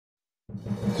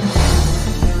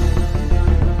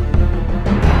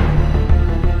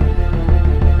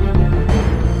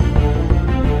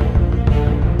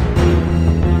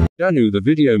Janu the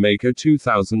Video Maker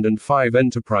 2005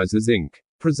 Enterprises Inc.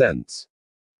 presents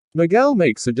Miguel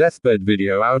makes a deathbed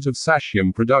video out of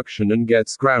Saishyam Production and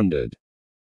gets grounded.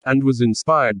 And was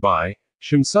inspired by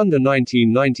Shamsunda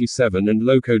 1997 and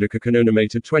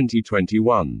LocoDaChicanoAnimator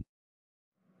 2021.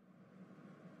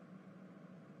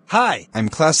 Hi, I'm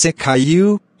Classic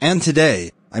Caillou, and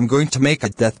today, I'm going to make a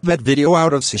deathbed video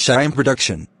out of Saishyam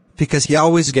Production, because he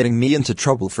always getting me into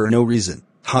trouble for no reason.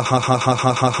 Ha ha ha ha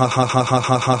ha ha ha ha ha ha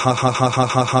ha ha ha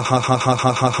ha ha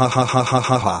ha ha ha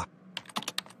ha ha.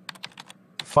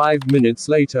 5 minutes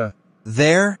later.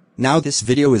 There, now this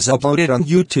video is uploaded on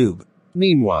YouTube.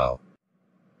 Meanwhile,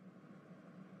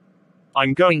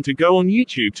 I'm going to go on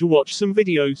YouTube to watch some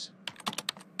videos.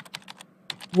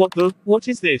 What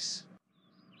is this?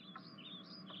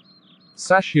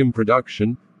 Saishyam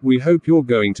Production, we hope you're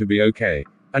going to be okay,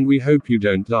 and we hope you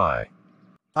don't die.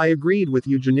 I agreed with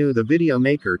you, Janu the Video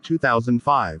Maker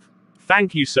 2005.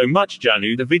 Thank you so much,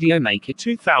 Janu the Video Maker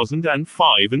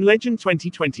 2005 and Legend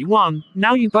 2021.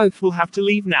 Now you both will have to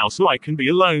leave now so I can be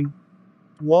alone.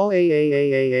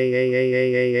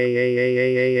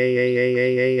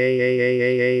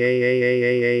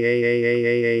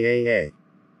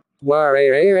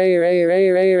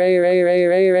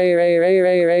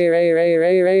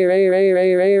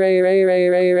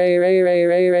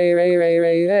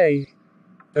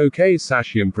 Okay,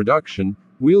 Saishyam Production,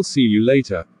 we'll see you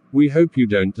later. We hope you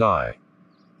don't die.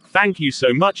 Thank you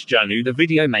so much, Janu the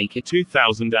Video Maker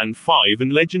 2005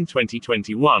 and Legend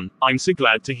 2021. I'm so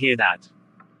glad to hear that.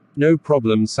 No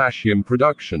problem, Saishyam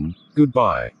Production.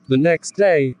 Goodbye. The next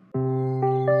day.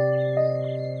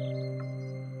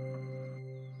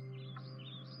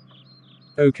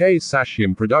 Okay,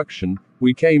 Saishyam Production,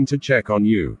 we came to check on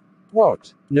you.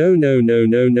 What? No.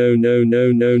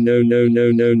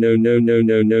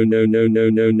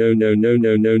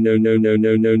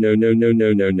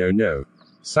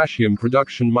 Saishyam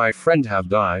Production, my friend have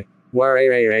die.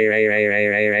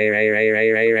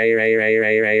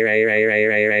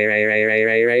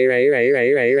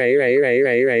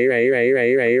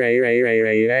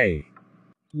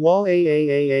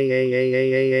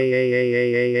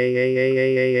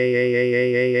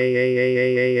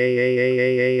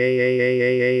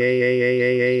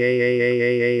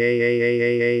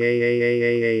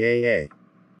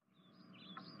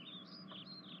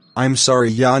 I'm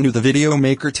sorry, Janu the Video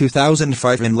Maker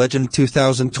 2005 and Legend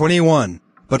 2021,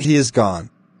 but he is gone.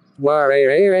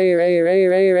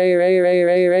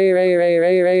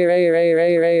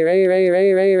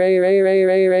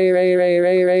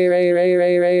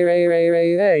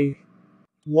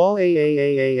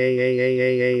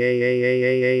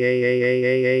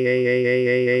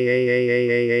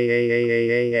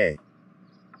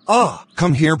 Ah,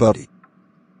 come here, buddy.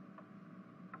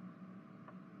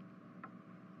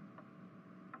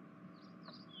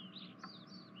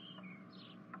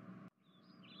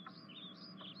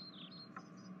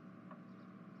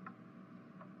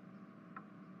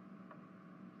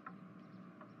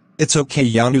 It's okay,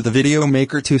 Janu the Video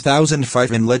Maker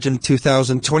 2005 and Legend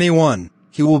 2021,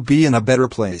 he will be in a better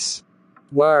place.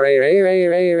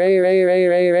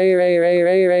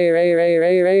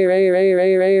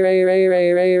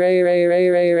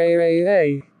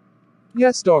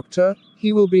 Yes, doctor,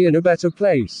 he will be in a better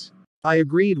place. I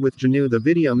agreed with Janu the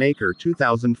Video Maker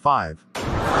 2005.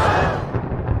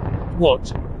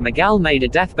 What? Miguel made a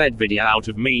deathbed video out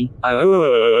of me?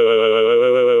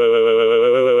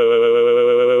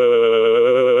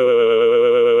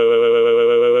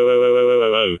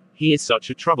 He is such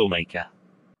a troublemaker.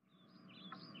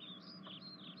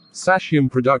 Saishyam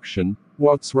Production,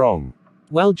 what's wrong?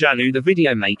 Well, Janu the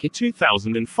Video Maker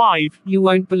 2005, you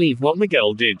won't believe what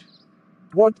Miguel did.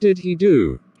 What did he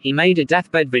do? He made a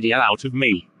deathbed video out of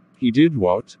me. He did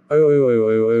what?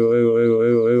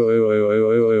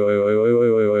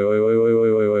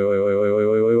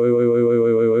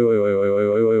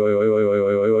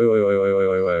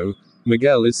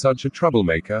 Miguel is such a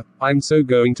troublemaker, I'm so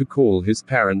going to call his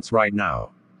parents right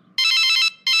now.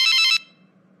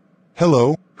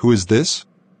 Hello, who is this?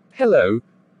 Hello,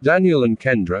 Daniel and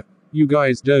Kendra, you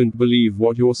guys don't believe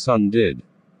what your son did.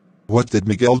 What did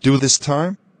Miguel do this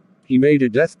time? He made a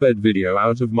deathbed video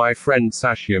out of my friend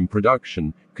Saishyam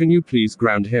Production, can you please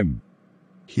ground him?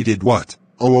 He did what?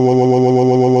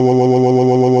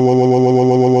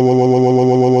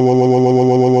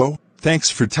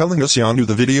 Thanks for telling us, Janu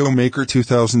the Video Maker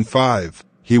 2005.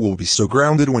 He will be so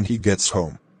grounded when he gets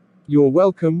home. You're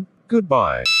welcome,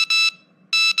 goodbye.